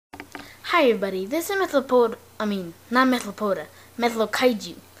Hi everybody, this is not Methylopoda,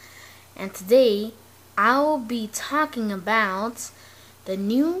 Methylokaiju. And today, I'll be talking about the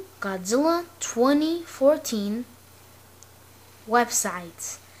new Godzilla 2014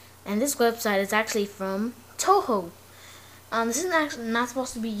 website. And this website is actually from Toho. This is actually not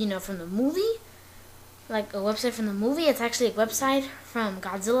supposed to be, from the movie, like a website from the movie. It's actually a website from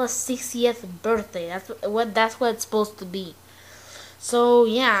Godzilla's 60th birthday. That's what it's supposed to be. So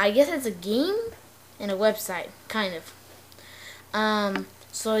yeah, I guess it's a game and a website, kind of. If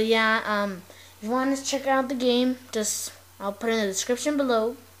you want to check out the game, I'll put it in the description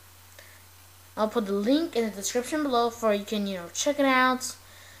below. I'll put the link in the description below for you can, check it out,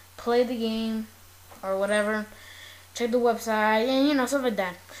 play the game, or whatever. Check the website and stuff like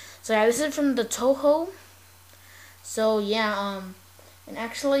that. So yeah, this is from the Toho. So yeah, and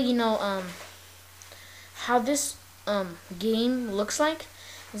actually, how this game looks like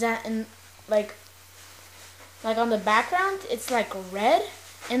is that like on the background it's like red,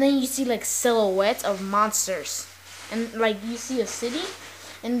 and then you see like silhouettes of monsters, and like you see a city,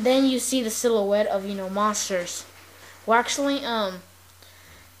 and then you see the silhouette of monsters. Well, actually,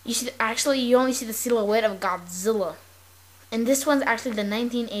 you only see the silhouette of Godzilla, and this one's actually the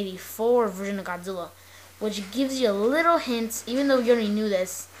 1984 version of Godzilla, which gives you a little hint, even though you already knew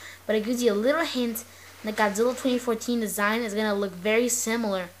this, but it gives you a little hint. The Godzilla 2014 design is gonna look very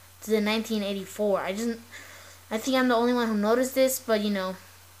similar to the 1984. I think I'm the only one who noticed this, but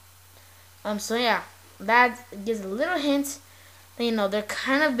so yeah, that gives a little hint that they're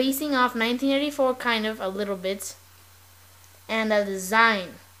kind of basing off 1984, kind of a little bit, and the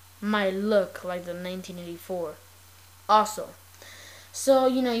design might look like the 1984 also. So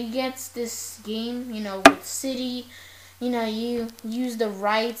you get this game, with city, you use the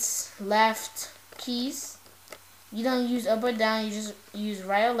right, left keys. You don't use up or down, you just use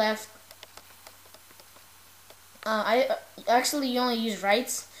right or left. You only use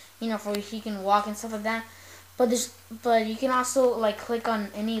rights, for he can walk and stuff like that. But you can also like click on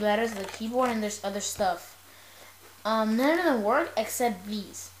any letters of the keyboard, and there's other stuff. None of them work except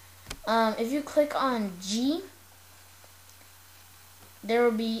these. If you click on G, it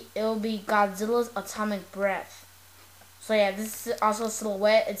will be Godzilla's atomic breath. So yeah, this is also a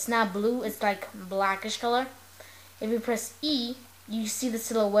silhouette. It's not blue, it's like blackish color. If you press E, you see the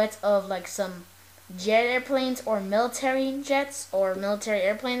silhouette of like some jet airplanes or military jets or military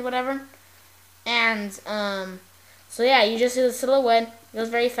airplanes, whatever. And so yeah, you just see the silhouette. It goes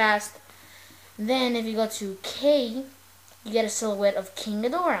very fast. Then if you go to K, you get a silhouette of King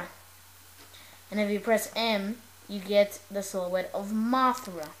Ghidorah. And if you press M, you get the silhouette of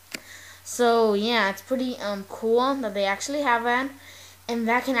Mothra. So yeah, it's pretty cool that they actually have that, and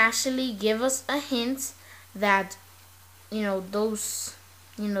that can actually give us a hint that those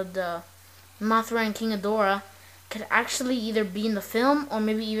the Mothra and King Ghidorah could actually either be in the film, or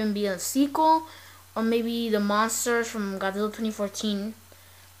maybe even be in a sequel, or maybe the monsters from Godzilla 2014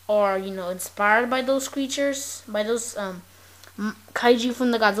 are inspired by those creatures, by those kaiju from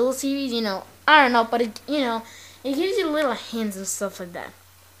the Godzilla series. I don't know, but it gives you little hints and stuff like that.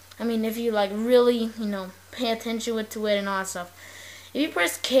 I mean, if you like really, pay attention to it and all that stuff. If you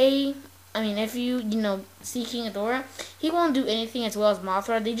press K, if you, see King Ghidorah, he won't do anything as well as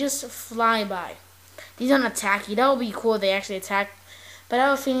Mothra. They just fly by. They don't attack you. That would be cool if they actually attack. But I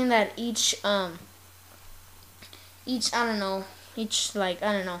have a feeling that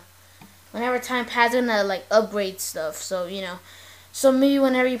whenever time passes, they're gonna like upgrade stuff. So, so maybe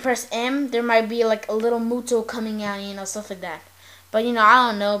whenever you press M, there might be like a little Muto coming out, stuff like that. But I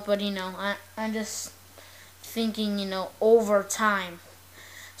don't know, but I'm just thinking, over time.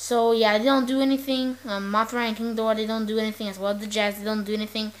 So yeah, they don't do anything. Mothra and King Ghidorah, they don't do anything, as well as the Jets, they don't do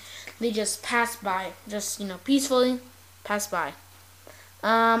anything. They just pass by, just peacefully pass by.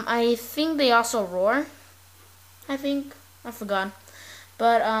 I think they also roar. I forgot.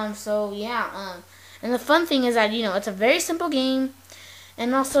 But so yeah, and the fun thing is that it's a very simple game,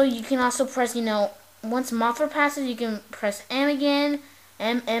 and also you can also press once Mothra passes, you can press M again,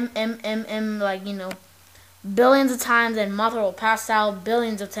 M, like, billions of times, and Mothra will pass out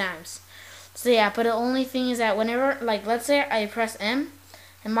billions of times. So yeah, but the only thing is that whenever, like, let's say I press M,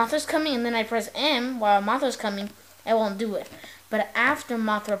 and Mothra's coming, and then I press M while Mothra's coming, it won't do it. But after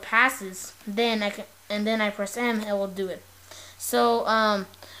Mothra passes, then I press M, it will do it. So,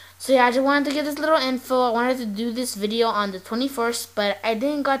 so yeah, I just wanted to get this little info. I wanted to do this video on the 21st, but I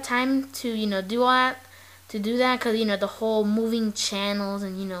didn't got time to, do all that, because, the whole moving channels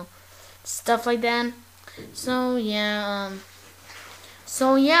and, stuff like that. So, yeah,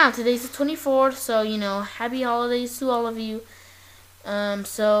 today's the 24th, so, happy holidays to all of you. And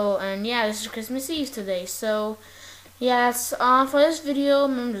yeah, this is Christmas Eve today. So yeah, that's all for this video.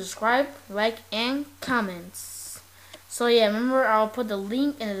 Remember to subscribe, like, and comments. So yeah, remember I'll put the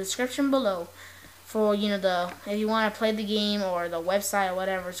link in the description below for if you want to play the game or the website or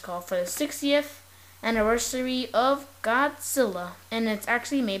whatever it's called for the 60th anniversary of Godzilla, and it's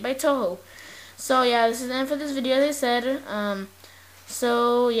actually made by Toho. So yeah, this is the end for this video, as I said.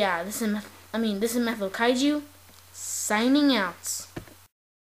 So yeah, this is Method Kaiju signing out.